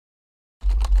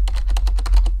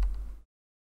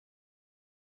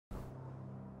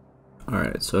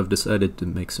Alright, so I've decided to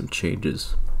make some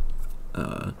changes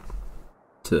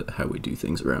to how we do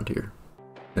things around here.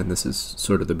 And this is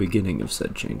sort of the beginning of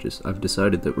said changes. I've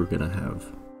decided that we're gonna have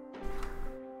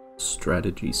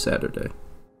Strategy Saturday,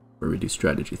 where we do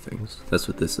strategy things. That's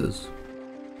what this is.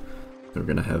 We're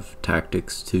gonna have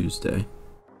Tactics Tuesday,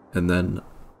 and then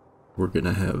we're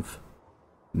gonna have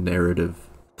Narrative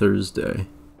Thursday,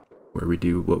 where we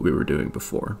do what we were doing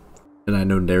before. And I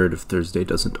know Narrative Thursday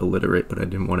doesn't alliterate, but I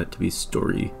didn't want it to be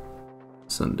Story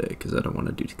Sunday, because I don't want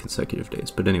to do consecutive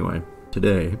days. But anyway,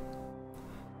 today,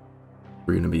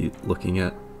 we're going to be looking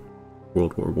at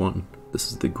World War I.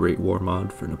 This is the Great War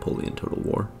mod for Napoleon Total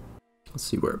War. Let's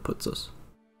see where it puts us.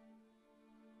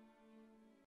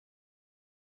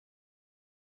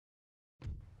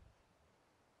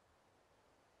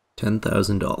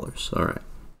 $10,000, alright.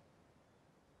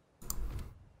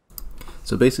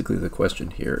 So basically the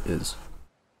question here is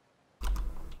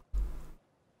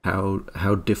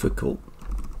how difficult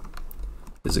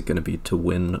is it going to be to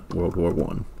win World War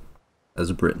I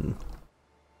as Britain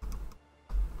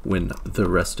when the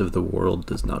rest of the world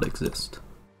does not exist,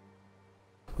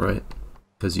 right?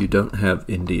 Because you don't have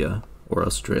India or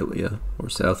Australia or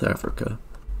South Africa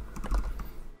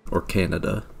or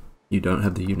Canada. You don't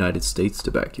have the United States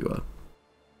to back you up.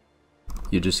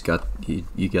 You just got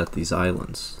you got these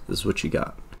islands. This is what you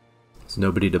got. There's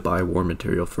nobody to buy war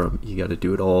material from. You got to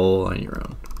do it all on your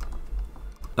own.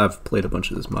 I've played a bunch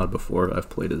of this mod before. I've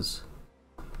played as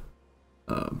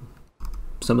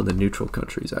some of the neutral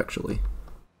countries actually,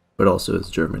 but also as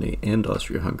Germany and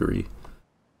Austria-Hungary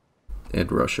and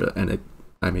Russia. And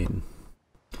I mean,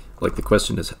 like the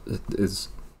question is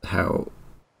how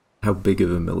big of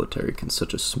a military can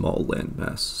such a small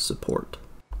landmass support?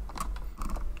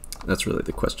 That's really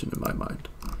the question in my mind.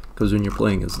 Because when you're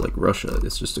playing as like Russia,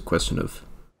 it's just a question of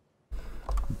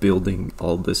building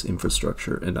all this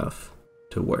infrastructure enough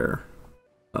to where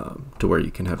you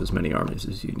can have as many armies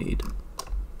as you need.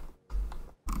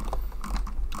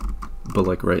 But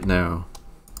like right now,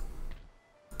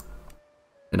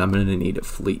 and I'm gonna need a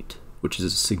fleet, which is a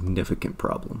significant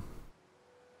problem.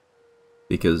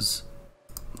 Because,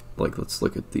 like, let's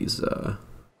look at these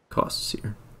costs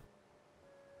here.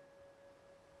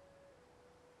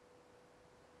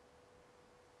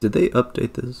 Did they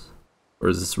update this? Or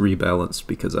is this rebalanced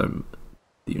because I'm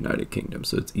the United Kingdom,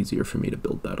 so it's easier for me to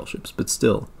build battleships? But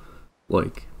still,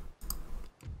 like,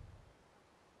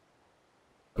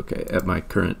 okay, at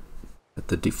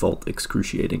the default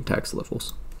excruciating tax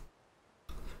levels,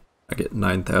 I get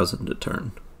 9,000 a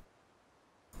turn,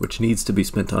 which needs to be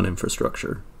spent on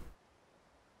infrastructure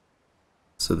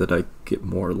so that I get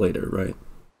more later, right?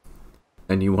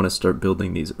 And you want to start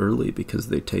building these early because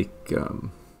they take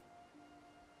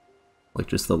like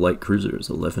just the light cruisers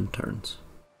 11 turns,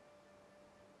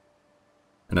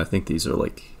 and I think these are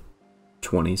like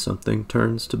 20 something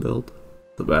turns to build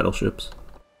the battleships,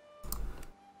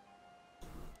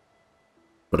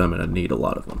 but I'm gonna need a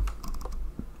lot of them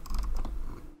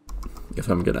if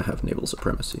I'm gonna have naval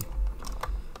supremacy.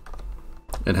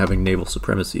 And having naval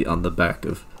supremacy on the back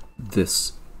of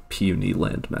this puny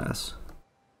landmass,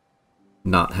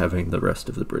 not having the rest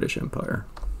of the British Empire.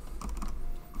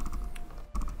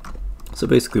 So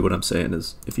basically what I'm saying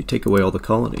is, if you take away all the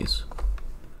colonies,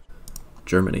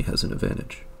 Germany has an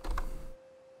advantage.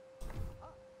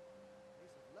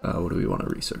 What do we want to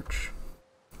research?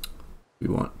 We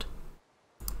want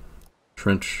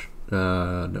trench,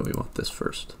 no, we want this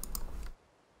first.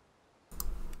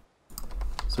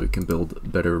 So we can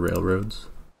build better railroads,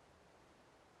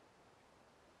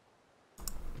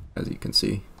 as you can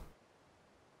see.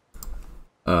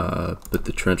 But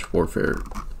the trench warfare,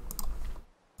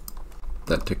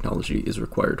 that technology is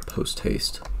required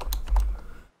post-haste,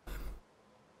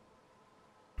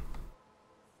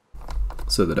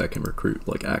 so that I can recruit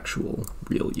like actual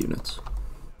real units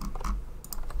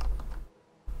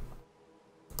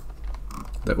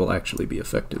that will actually be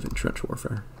effective in trench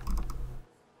warfare.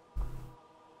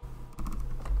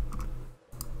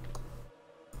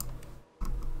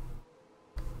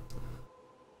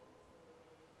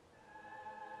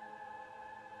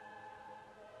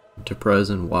 Enterprise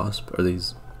and Wasp, are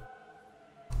these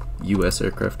US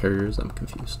aircraft carriers? I'm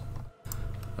confused.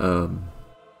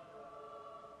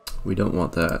 We don't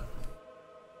want that.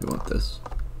 We want this.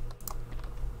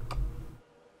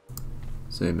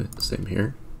 Same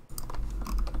here.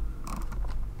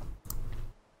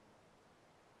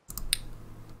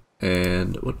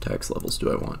 And what tax levels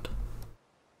do I want?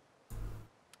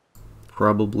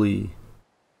 Probably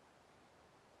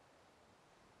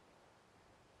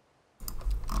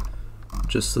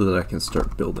just so that I can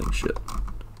start building shit.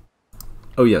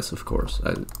 Oh yes, of course.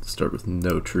 I start with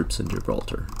no troops in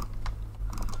Gibraltar.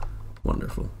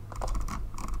 Wonderful.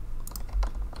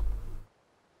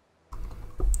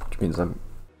 Which means I'm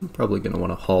probably going to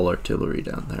want to haul artillery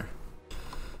down there.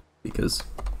 Because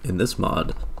in this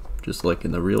mod, just like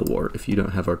in the real war, if you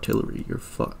don't have artillery, you're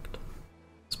fucked.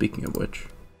 Speaking of which,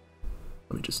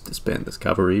 let me just disband this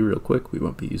cavalry real quick. We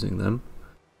won't be using them.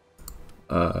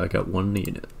 I got one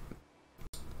unit.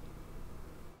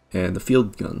 And the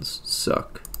field guns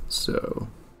suck, so...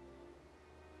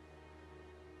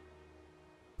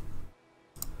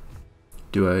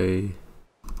 Do I...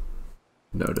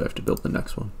 No, do I have to build the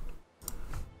next one?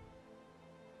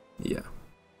 Yeah.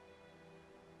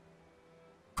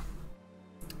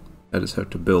 I just have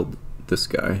to build this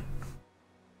guy.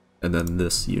 And then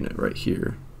this unit right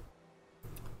here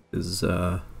is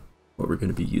what we're going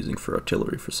to be using for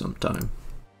artillery for some time.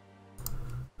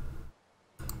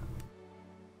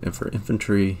 And for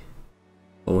infantry,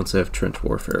 well, once I have trench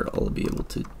warfare, I'll be able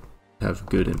to have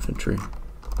good infantry.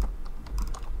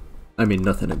 I mean,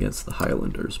 nothing against the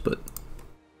Highlanders, but,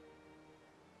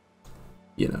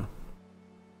 you know,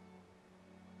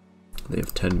 they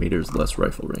have 10 meters less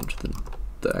rifle range than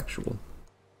the actual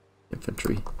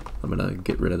infantry. I'm gonna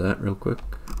get rid of that real quick,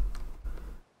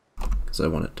 because I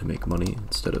want it to make money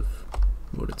instead of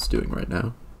what it's doing right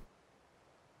now.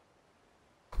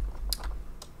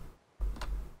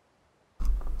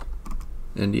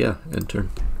 And yeah, end turn.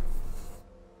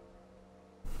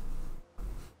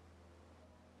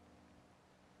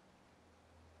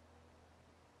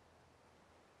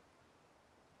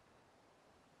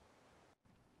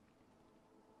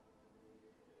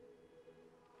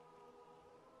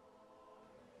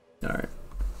 Alright.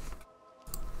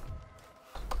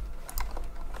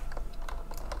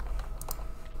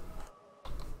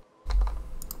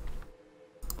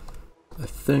 I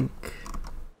think...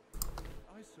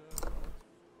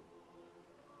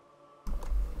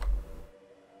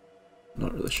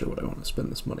 Not really sure what I want to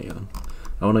spend this money on.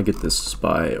 I want to get this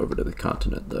spy over to the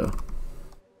continent, though.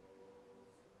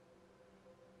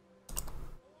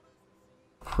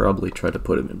 Probably try to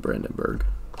put him in Brandenburg.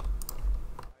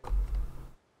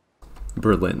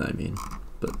 Berlin, I mean,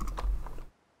 but,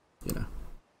 you know.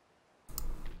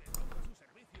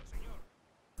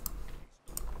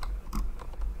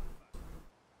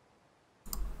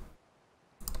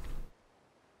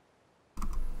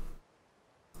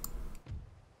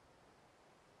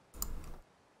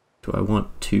 Do I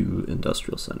want 2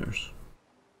 industrial centers?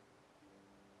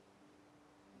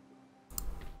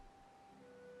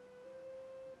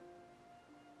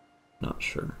 Not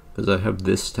sure, because I have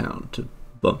this town to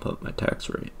bump up my tax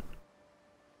rate.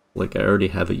 Like, I already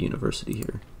have a university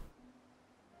here.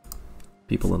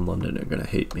 People in London are gonna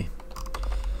hate me.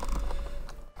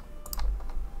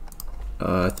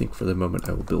 I think for the moment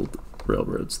I will build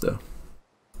railroads, though.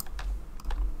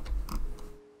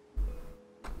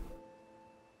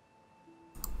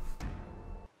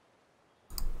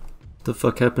 What the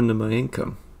fuck happened to my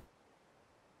income?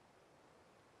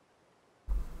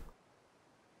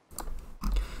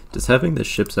 Does having the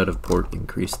ships out of port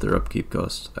increase their upkeep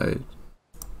costs? I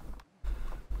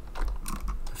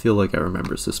feel like I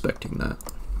remember suspecting that.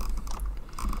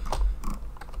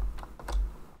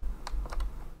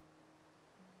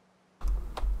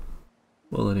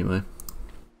 Well, anyway.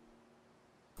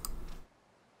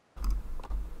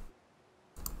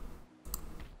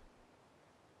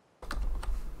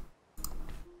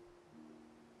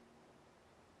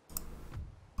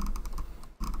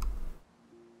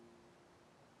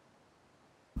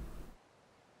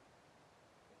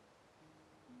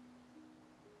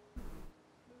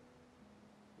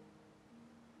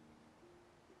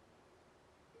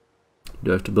 Do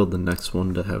I have to build the next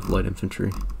one to have light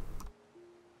infantry?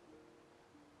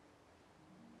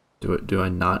 Do I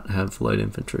not have light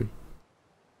infantry?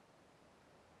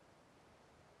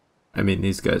 I mean,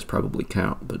 these guys probably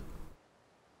count, but...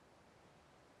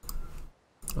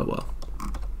 Oh well.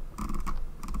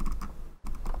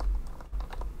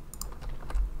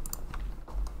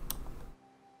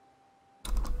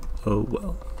 Oh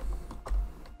well.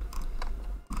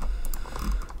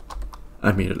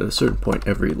 I mean, at a certain point,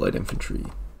 every light infantry,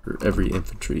 or every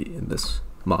infantry in this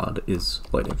mod is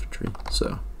light infantry,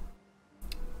 so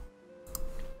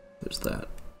there's that.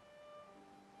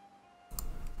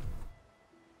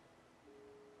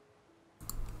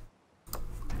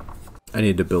 I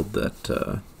need to build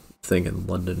that thing in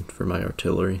London for my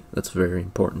artillery. That's very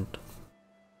important.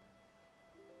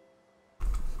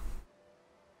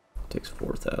 Takes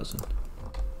 4,000.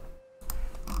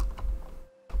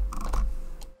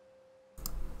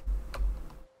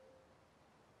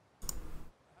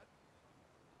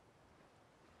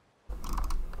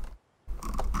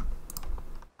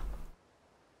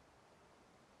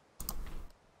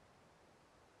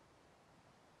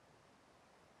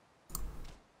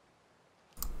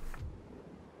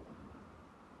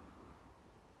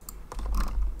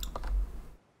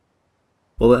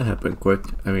 Well, that happened quick.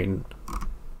 I mean,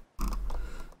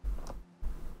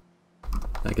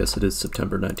 I guess it is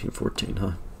September 1914,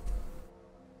 huh?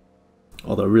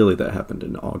 Although really that happened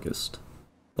in August.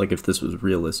 Like if this was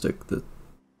realistic,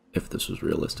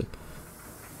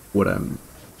 what I'm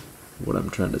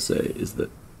trying to say is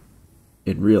that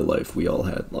in real life we all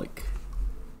had like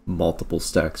multiple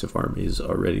stacks of armies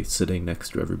already sitting next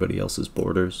to everybody else's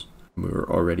borders. We were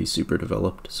already super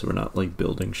developed, so we're not like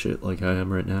building shit like I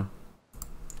am right now.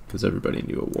 Because everybody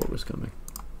knew a war was coming.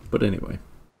 But anyway.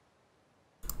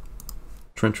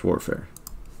 Trench warfare.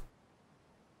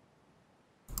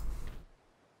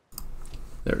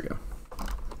 There we go.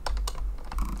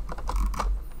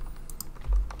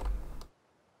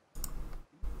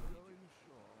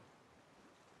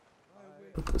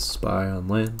 Put the spy on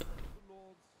land.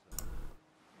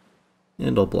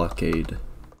 And I'll blockade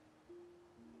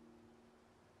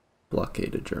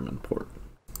a German port.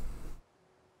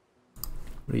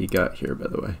 What do you got here, by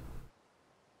the way?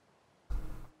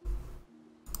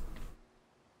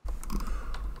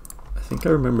 I think I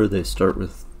remember they start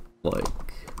with like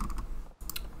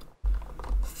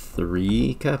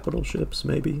 3 capital ships,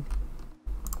 maybe?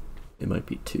 It might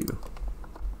be 2.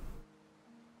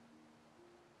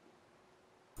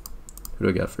 Who do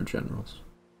I got for generals?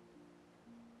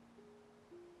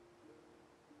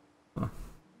 Huh.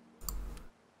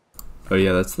 Oh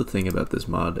yeah, that's the thing about this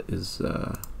mod is,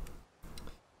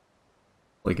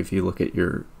 like if you look at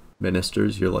your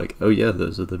ministers, you're like, oh yeah,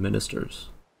 those are the ministers.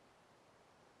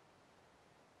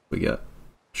 We got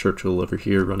Churchill over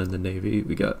here running the Navy,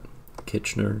 we got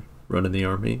Kitchener running the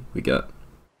Army, we got,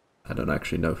 I don't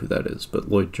actually know who that is, but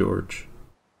Lloyd George,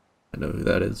 I know who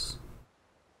that is.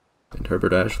 And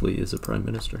Herbert Ashley is a Prime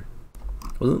Minister.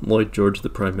 Wasn't Lloyd George the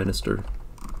Prime Minister?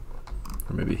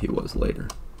 Or maybe he was later.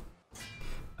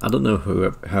 I don't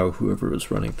know how whoever was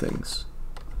running things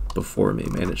before me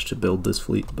managed to build this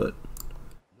fleet, but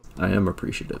I am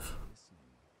appreciative.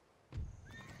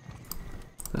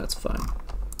 That's fine.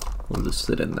 We'll just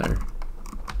sit in there.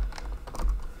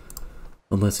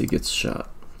 Unless he gets shot.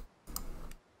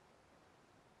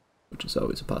 Which is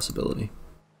always a possibility.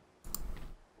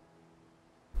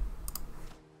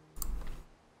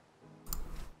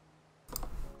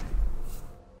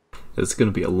 It's going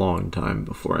to be a long time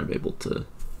before I'm able to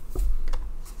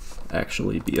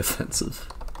actually be offensive.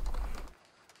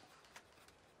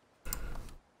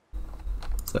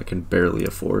 So I can barely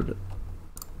afford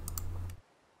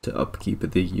to upkeep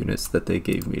the units that they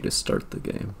gave me to start the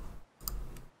game.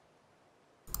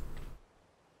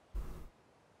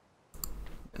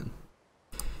 And,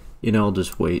 you know, I'll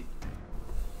just wait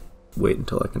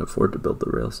until I can afford to build the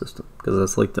rail system, because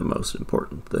that's like the most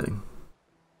important thing.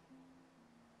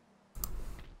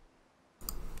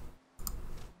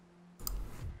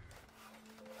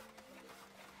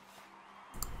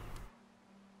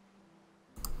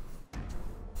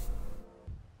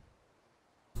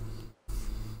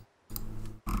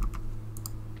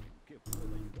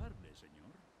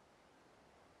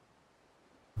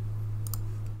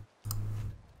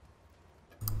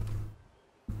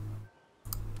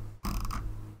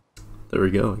 There we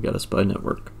go, I got a spy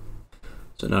network.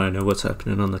 So now I know what's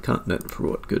happening on the continent for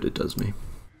what good it does me.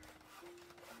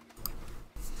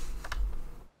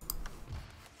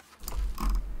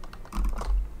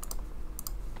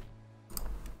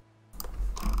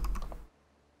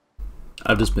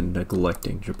 I've just been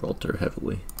neglecting Gibraltar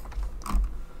heavily.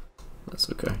 That's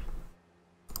okay.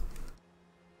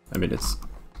 I mean, it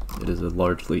is a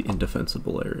largely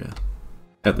indefensible area.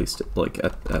 At least, like,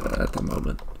 at the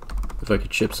moment. If I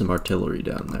could ship some artillery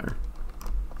down there.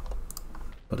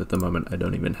 But at the moment, I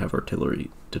don't even have artillery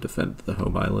to defend the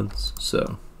home islands,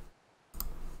 so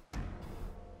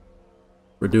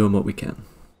we're doing what we can.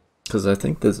 Because I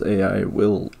think this AI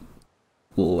will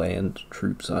land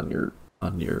troops on your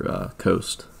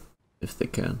coast if they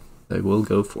can. They will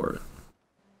go for it.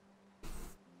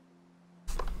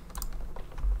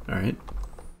 All right.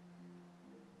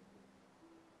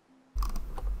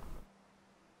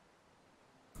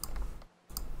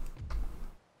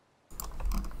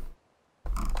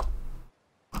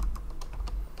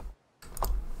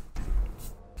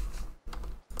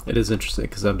 It is interesting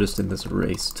because I'm just in this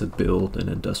race to build and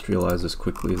industrialize as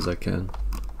quickly as I can.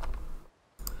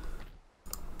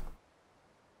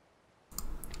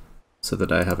 So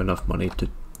that I have enough money to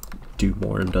do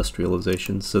more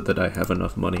industrialization, so that I have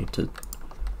enough money to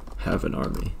have an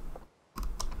army.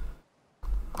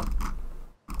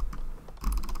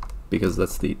 Because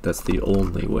that's the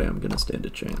only way I'm gonna stand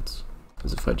a chance,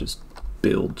 is if I just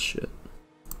build shit.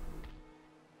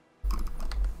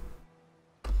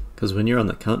 Because when you're on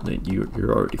the continent,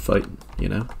 you're already fighting, you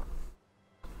know?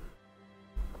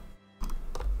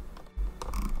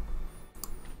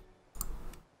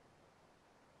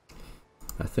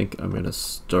 think I'm gonna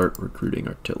start recruiting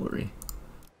artillery,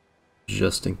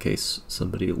 just in case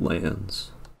somebody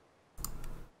lands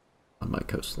on my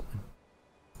coastline.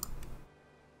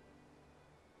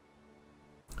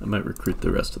 I might recruit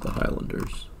the rest of the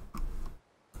Highlanders,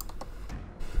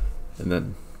 and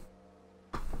then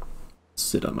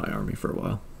sit on my army for a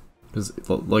while. Because,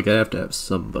 like, I have to have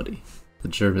somebody. The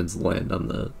Germans land on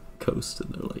the coast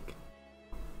and they're like,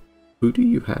 who do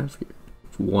you have here?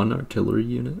 1 artillery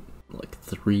unit? Like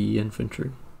 3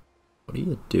 infantry? What are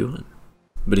you doing?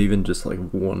 But even just like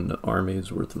 1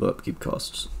 army's worth of upkeep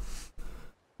costs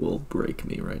will break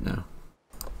me right now.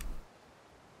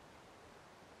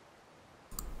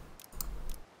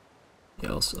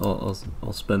 Yeah,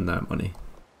 I'll spend that money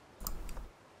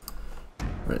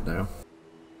right now.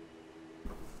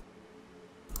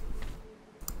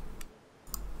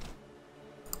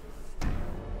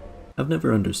 I've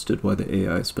never understood why the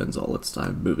AI spends all its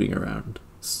time moving around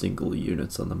single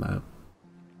units on the map.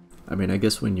 I mean, I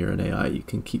guess when you're an AI you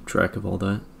can keep track of all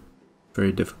that.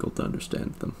 Very difficult to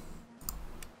understand them.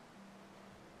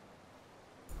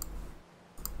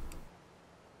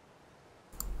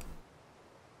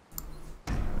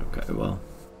 Okay, well,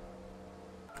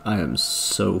 I am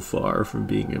so far from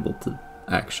being able to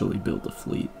actually build a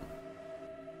fleet.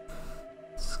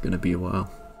 It's gonna be a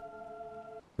while.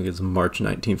 I think it's March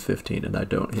 1915 and I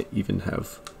don't even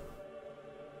have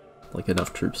like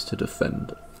enough troops to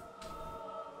defend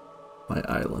my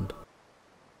island.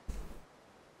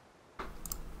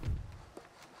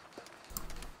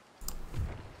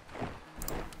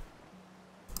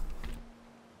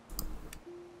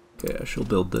 Okay, I shall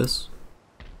build this.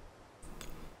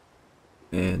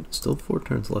 And still 4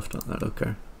 turns left on that,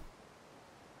 okay.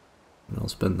 And I'll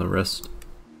spend the rest.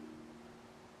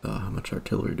 How much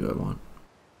artillery do I want?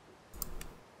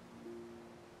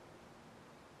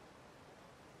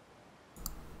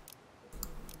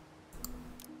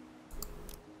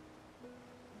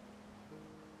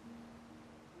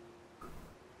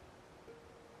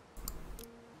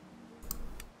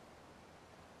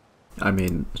 I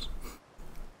mean,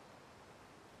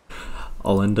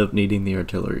 I'll end up needing the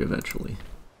artillery eventually.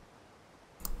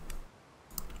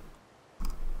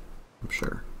 I'm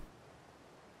sure.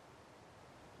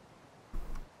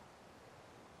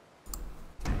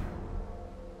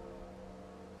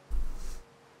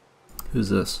 Who's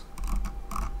this?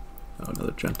 Oh,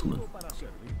 another gentleman.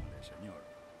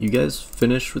 You guys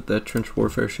finished with that trench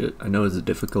warfare shit? I know it's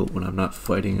difficult when I'm not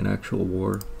fighting an actual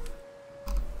war.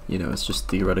 You know, it's just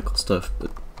theoretical stuff,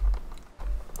 but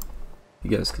you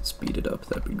guys could speed it up,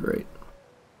 that'd be great.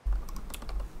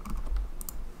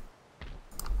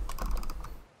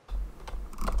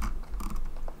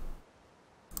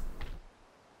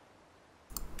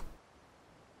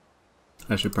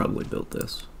 I should probably build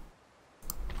this.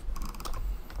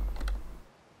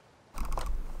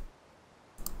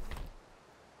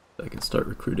 I can start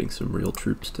recruiting some real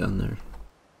troops down there.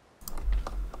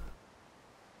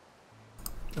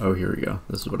 Oh, here we go.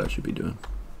 This is what I should be doing.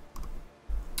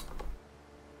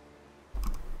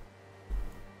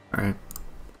 Alright.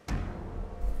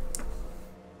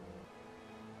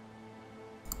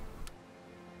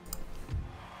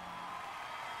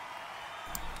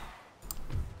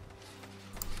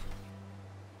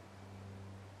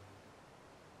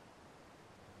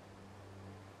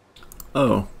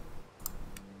 Oh.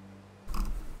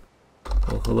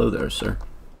 Well, hello there, sir.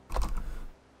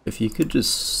 If you could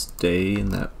just stay in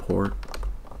that port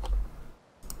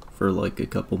for like a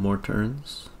couple more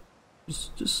turns,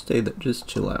 just stay there, just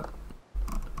chill out.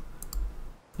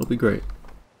 It'll be great.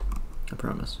 I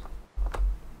promise.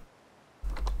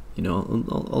 You know,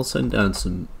 I'll send down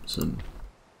some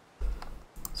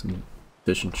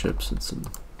fish and chips and some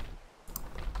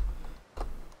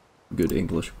good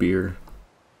English beer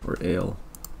or ale.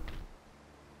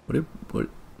 What do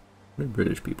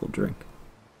British people drink?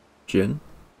 Gin?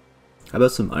 How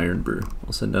about some iron brew?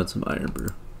 I'll send down some iron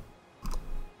brew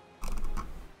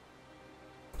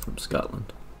from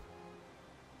Scotland.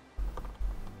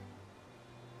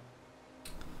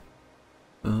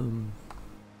 What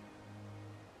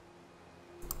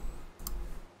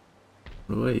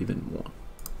do I even want?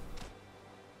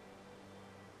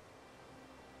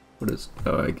 What is?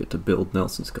 Oh, I get to build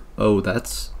Nelson's. Oh,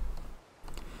 that's.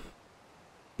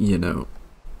 You know,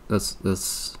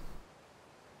 that's.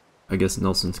 I guess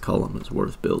Nelson's column is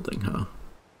worth building, huh?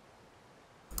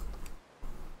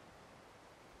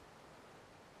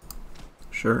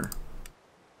 Sure.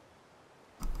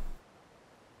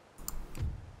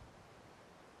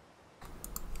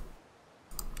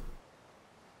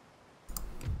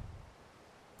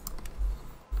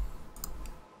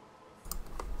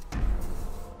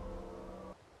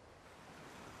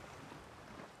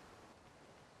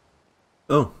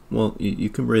 well, you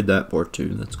can raid that port too,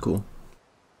 that's cool.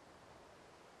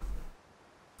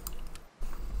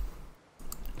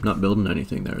 I'm not building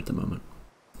anything there at the moment.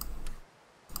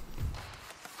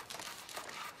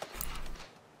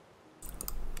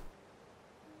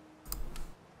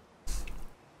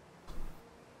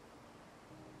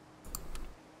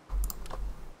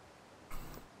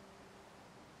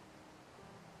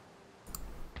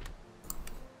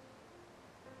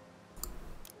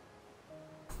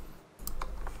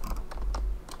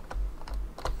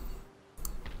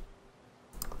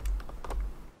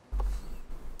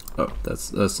 Oh,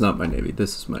 that's not my navy.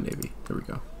 This is my navy. There we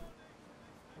go.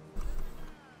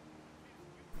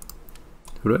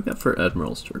 Who do I got for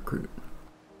admirals to recruit?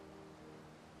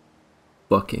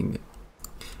 Fucking.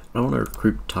 I don't want to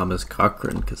recruit Thomas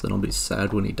Cochrane because then I'll be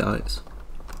sad when he dies.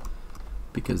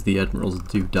 Because the admirals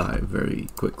do die very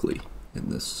quickly in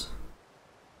this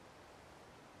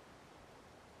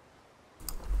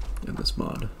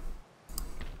mod.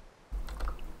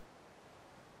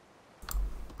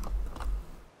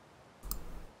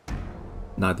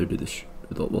 Neither do the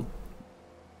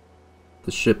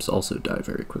ships also die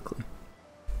very quickly.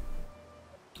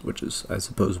 Which is, I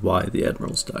suppose, why the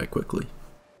admirals die quickly.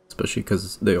 Especially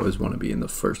because they always want to be in the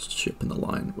first ship in the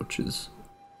line, which is...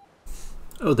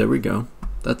 Oh, there we go.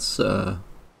 That's, yeah,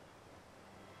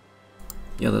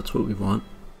 that's what we want.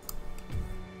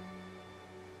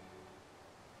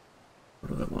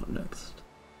 What do I want next?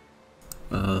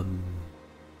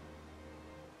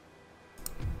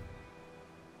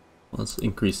 Let's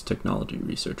increase technology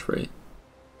research rate.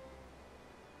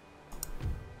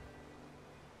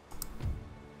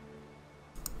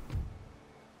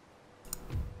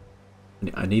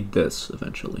 I need this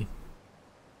eventually.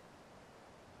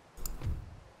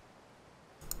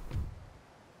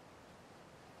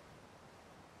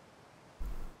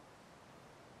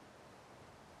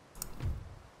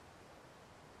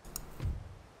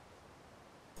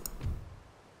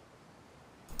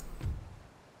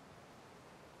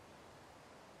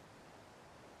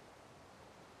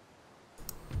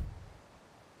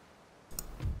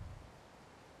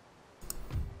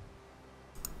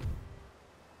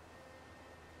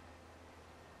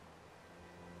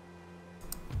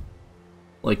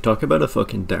 Like, talk about a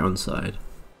fucking downside.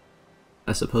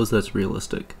 I suppose that's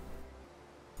realistic.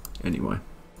 Anyway.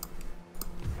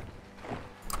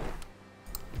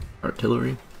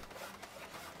 Artillery.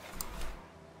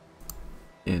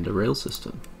 And a rail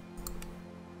system.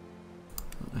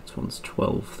 The next one's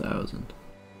 12,000.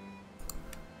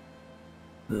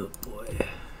 Oh boy.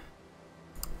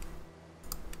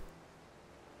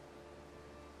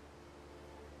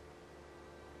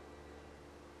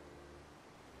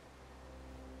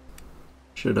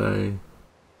 Should I?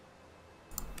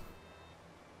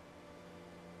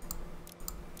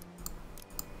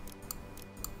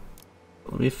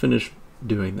 Let me finish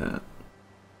doing that.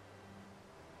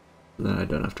 Then I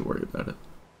don't have to worry about it.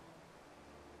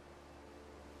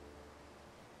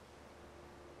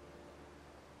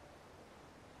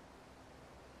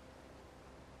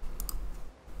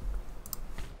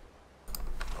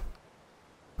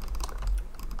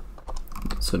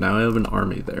 So now I have an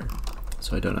army there.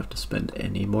 So I don't have to spend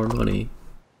any more money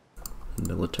on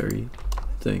military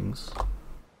things.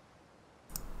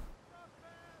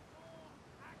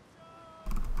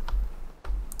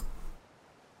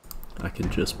 I can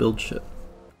just build shit.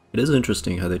 It is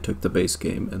interesting how they took the base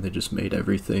game and they just made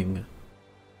everything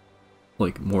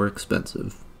like more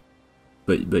expensive.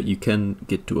 But you can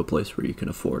get to a place where you can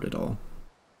afford it all.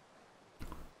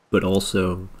 But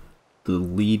also the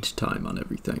lead time on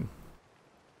everything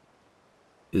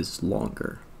is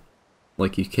longer.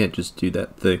 Like, you can't just do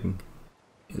that thing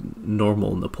in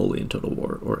normal Napoleon Total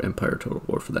War, or Empire Total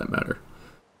War for that matter,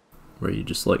 where you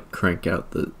just like crank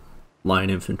out the line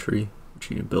infantry, which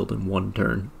you can build in one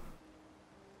turn,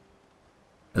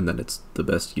 and then it's the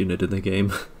best unit in the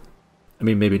game. I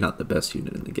mean, maybe not the best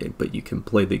unit in the game, but you can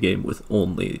play the game with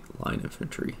only line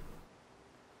infantry.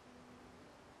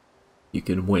 You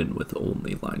can win with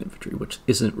only line infantry, which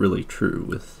isn't really true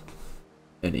with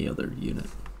any other unit.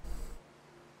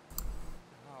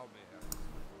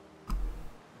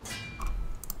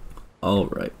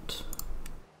 Alright.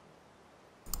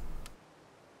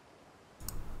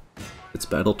 It's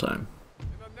battle time.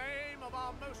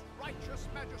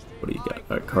 What do you got?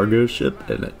 A cargo ship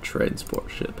and a transport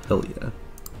ship. Hell yeah.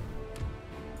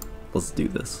 Let's do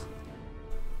this.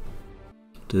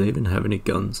 Do they even have any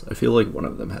guns? I feel like one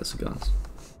of them has guns.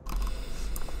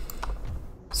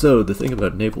 So, the thing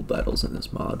about naval battles in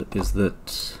this mod is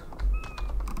that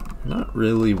not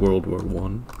really World War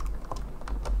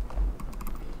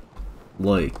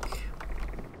I.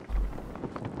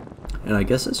 And I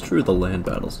guess it's true of the land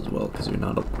battles as well, because you're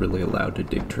not really allowed to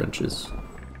dig trenches.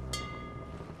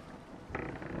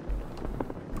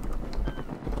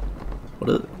 What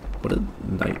a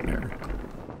nightmare.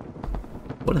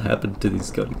 What happened to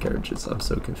these gun carriages? I'm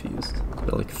so confused. They're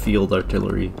like field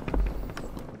artillery,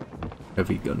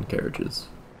 heavy gun carriages,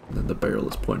 and then the barrel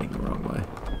is pointing the wrong way.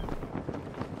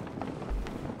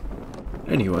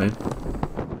 Anyway,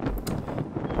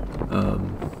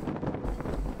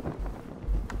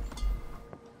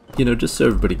 you know, just so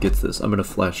everybody gets this, I'm going to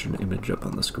flash an image up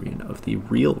on the screen of the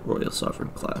real Royal Sovereign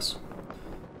class.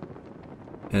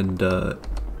 And,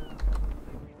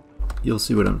 you'll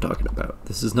see what I'm talking about.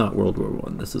 This is not World War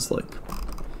I. This is like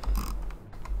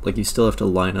you still have to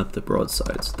line up the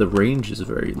broadsides. The range is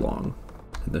very long,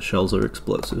 and the shells are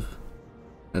explosive,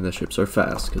 and the ships are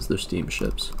fast because they're steam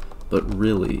ships. But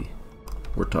really,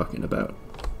 we're talking about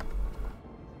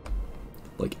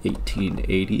like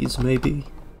 1880s maybe.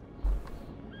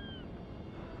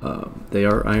 They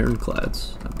are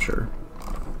ironclads, I'm sure,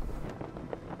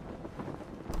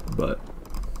 but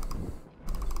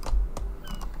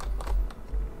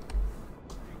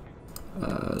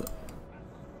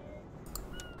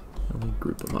let me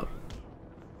group them up.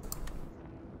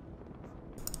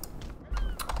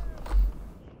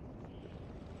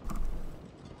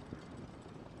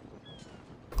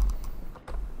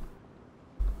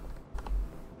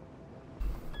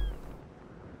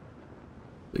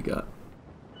 We got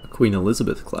a Queen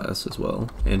Elizabeth class as well,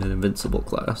 and an Invincible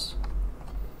class,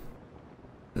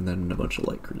 and then a bunch of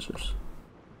light cruisers.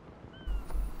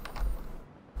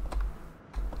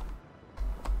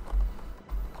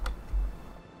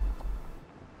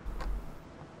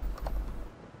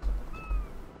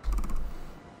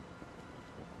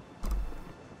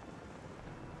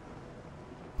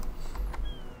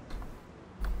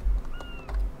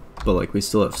 But like, we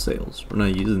still have sails. We're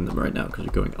not using them right now because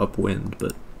we're going upwind,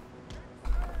 but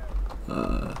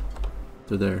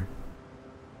they're there.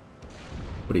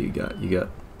 What do you got? You got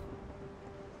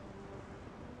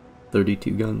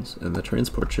 32 guns, and the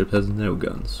transport ship has no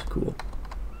guns. Cool.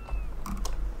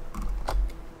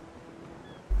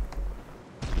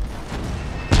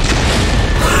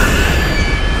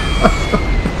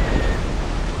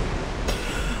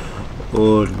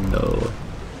 Oh no.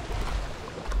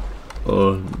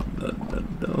 Oh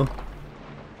no.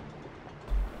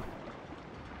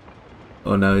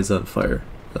 Oh, now he's on fire.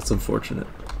 That's unfortunate.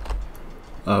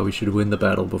 We should win the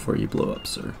battle before you blow up,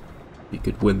 sir. If you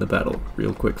could win the battle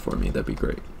real quick for me, that'd be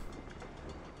great.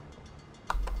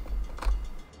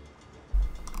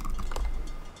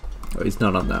 Oh, he's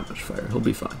not on that much fire. He'll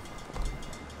be fine.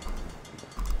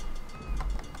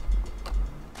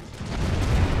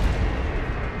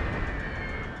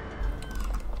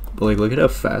 But like, look at how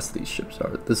fast these ships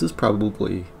are. This is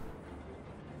probably...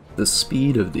 the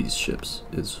speed of these ships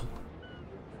is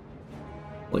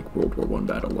like World War I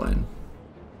battle line.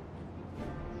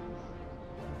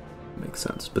 Makes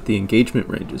sense. But the engagement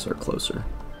ranges are closer,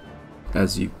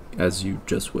 as you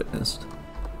just witnessed.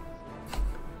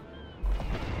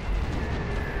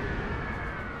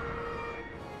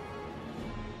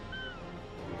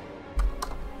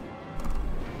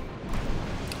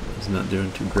 He's not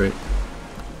doing too great.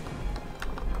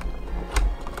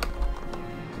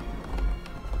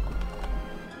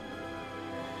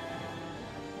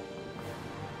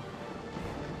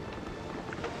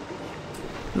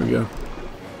 There we go.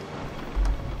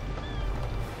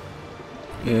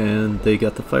 And they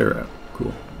got the fire out.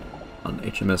 Cool. On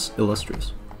HMS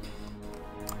Illustrious.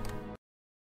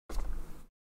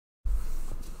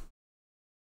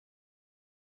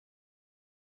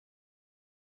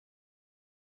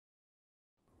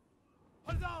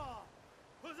 Huzzah!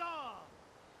 Huzzah!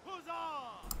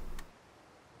 Huzzah!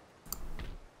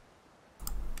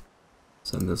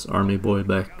 Send this army boy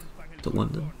back to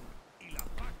London.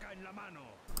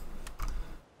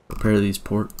 Repair these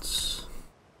ports.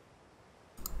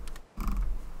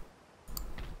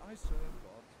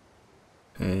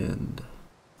 And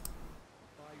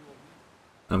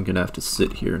I'm gonna have to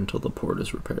sit here until the port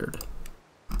is repaired.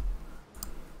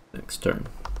 Next turn.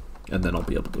 And then I'll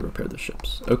be able to repair the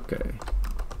ships. Okay.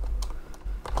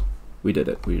 We did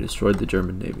it. We destroyed the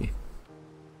German Navy.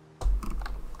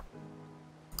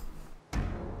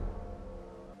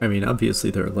 I mean,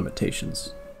 obviously there are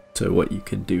limitations to what you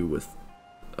can do with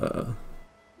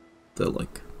the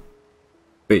like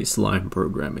baseline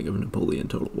programming of Napoleon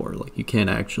Total War. Like, you can't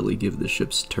actually give the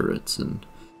ships turrets and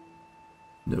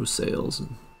no sails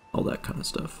and all that kind of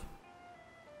stuff.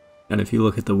 And if you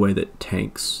look at the way that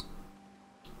tanks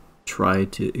try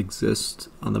to exist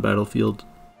on the battlefield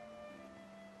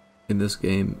in this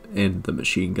game, and the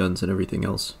machine guns and everything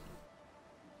else,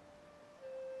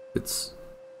 it's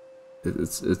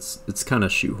it's kind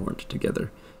of shoehorned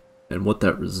together, and what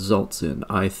that results in,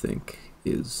 I think,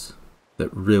 is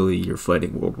that really you're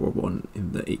fighting World War I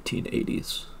in the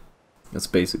 1880s. That's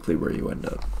basically where you end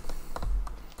up.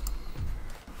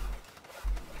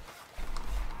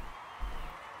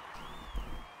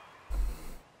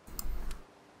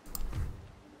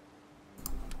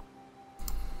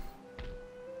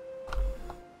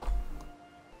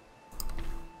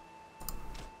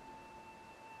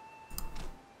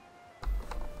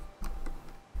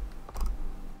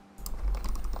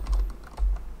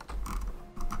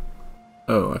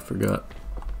 Oh, I forgot.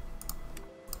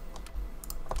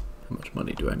 How much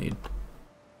money do I need?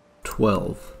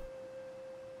 12.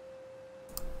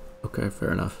 Okay,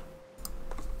 fair enough.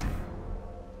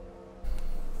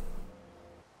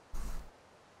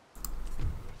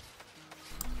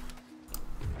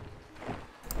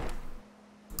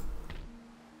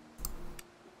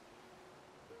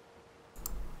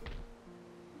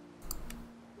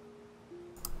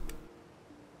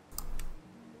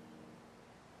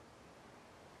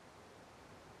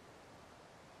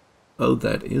 Oh,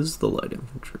 that is the light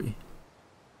infantry.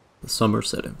 The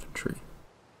Somerset infantry.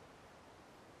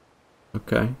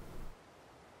 Okay.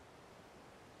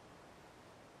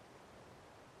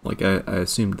 Like, I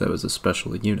assumed that was a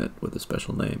special unit with a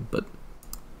special name, but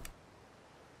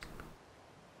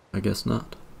I guess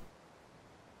not.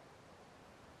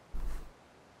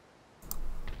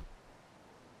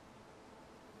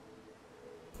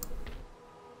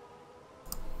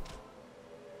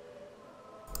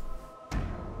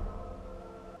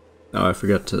 Oh, I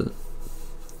forgot to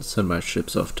send my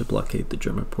ships off to blockade the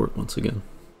German port once again.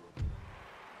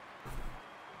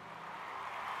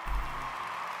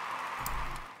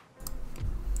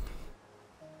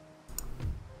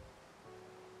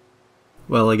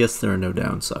 Well, I guess there are no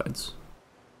downsides.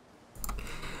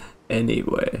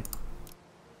 Anyway,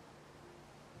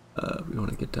 we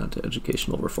want to get down to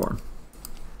educational reform.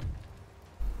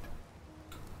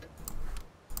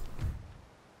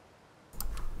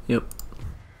 Yep.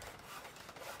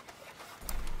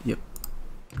 Yep.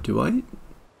 Do I?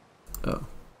 Oh,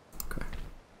 okay.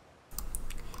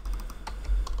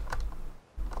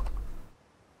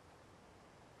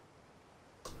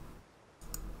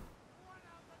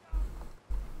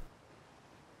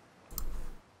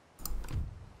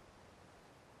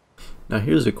 Now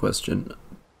here's a question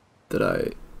that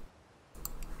I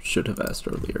should have asked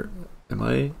earlier. Am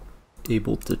I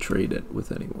able to trade it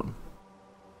with anyone?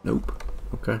 Nope.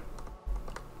 Okay.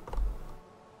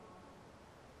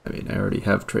 I mean, I already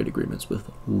have trade agreements with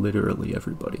literally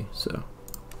everybody, so...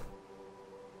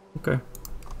 Okay.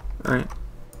 Alright.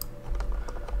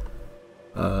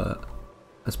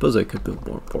 I suppose I could build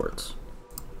more ports.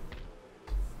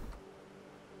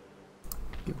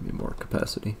 Give me more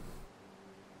capacity.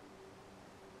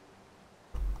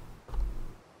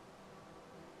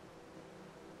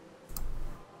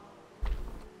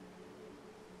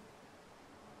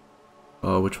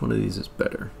 Which one of these is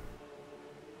better?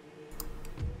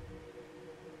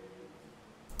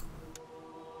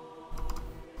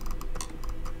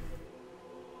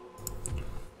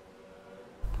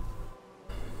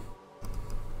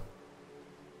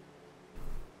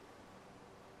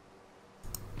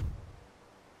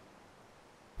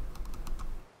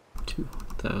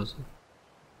 $200,000.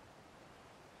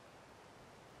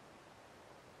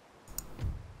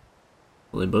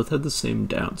 Well, they both had the same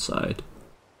downside.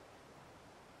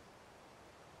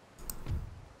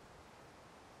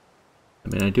 I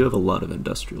mean, I do have a lot of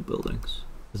industrial buildings.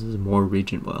 This is more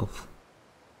region wealth.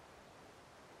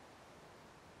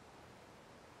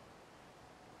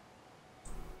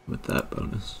 With that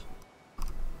bonus.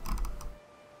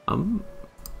 I'm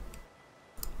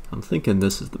thinking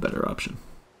this is the better option.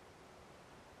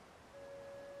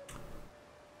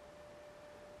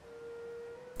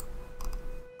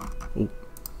 Oh.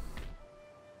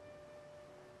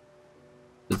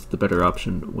 It's the better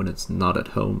option when it's not at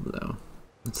home, though.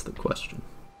 That's the question.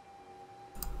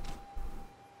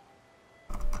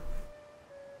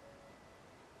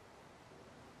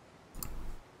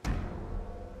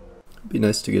 It'd be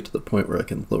nice to get to the point where I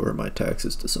can lower my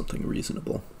taxes to something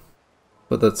reasonable.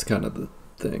 But that's kind of the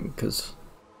thing, because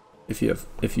if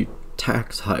you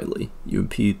tax highly, you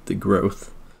impede the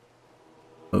growth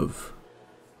of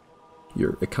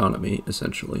your economy,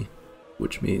 essentially,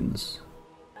 which means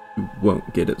you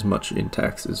won't get as much in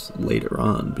taxes later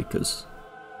on because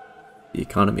the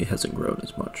economy hasn't grown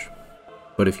as much.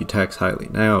 But if you tax highly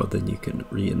now, then you can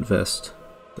reinvest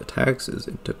the taxes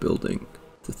into building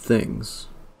the things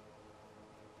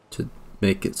to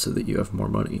make it so that you have more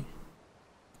money.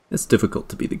 It's difficult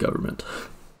to be the government.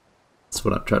 That's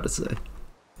what I'm trying to say.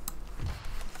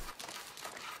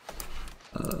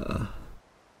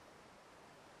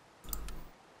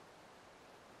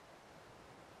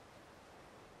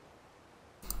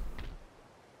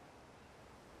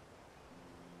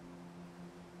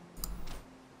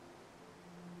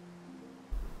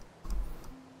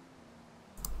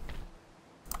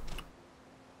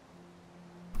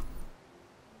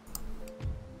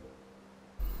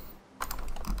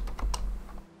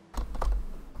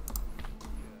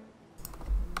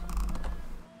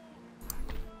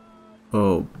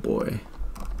 Oh boy.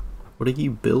 What are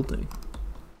you building?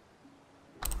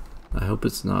 I hope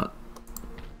it's not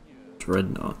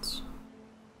dreadnoughts.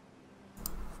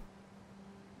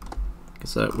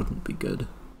 Because that wouldn't be good.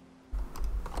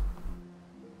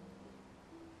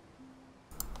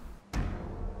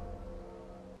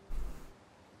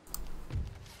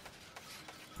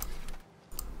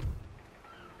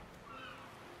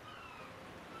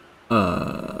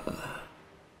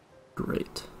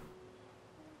 Great.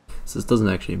 So this doesn't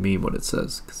actually mean what it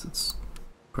says, because it's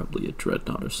probably a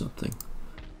dreadnought or something.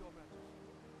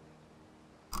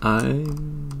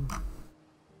 I'm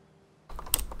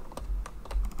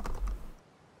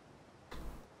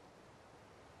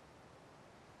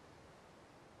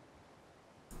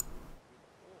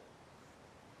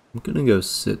gonna go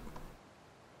sit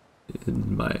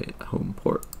in my home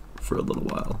port for a little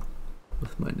while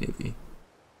with my navy.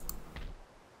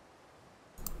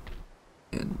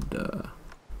 And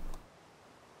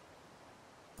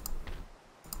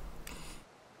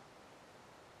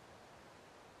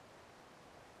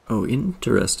oh,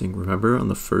 interesting. Remember on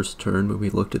the first turn when we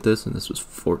looked at this and this was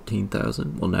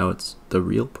 14,000? Well, now it's the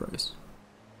real price.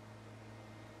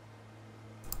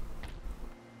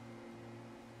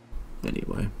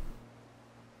 Anyway.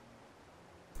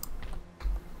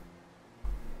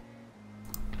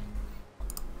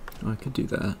 I could do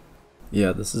that.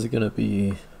 Yeah, this is gonna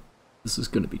be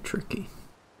tricky.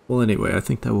 Well, anyway, I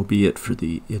think that will be it for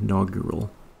the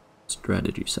inaugural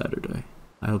Strategy Saturday.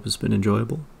 I hope it's been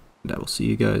enjoyable, and I will see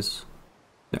you guys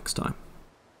next time.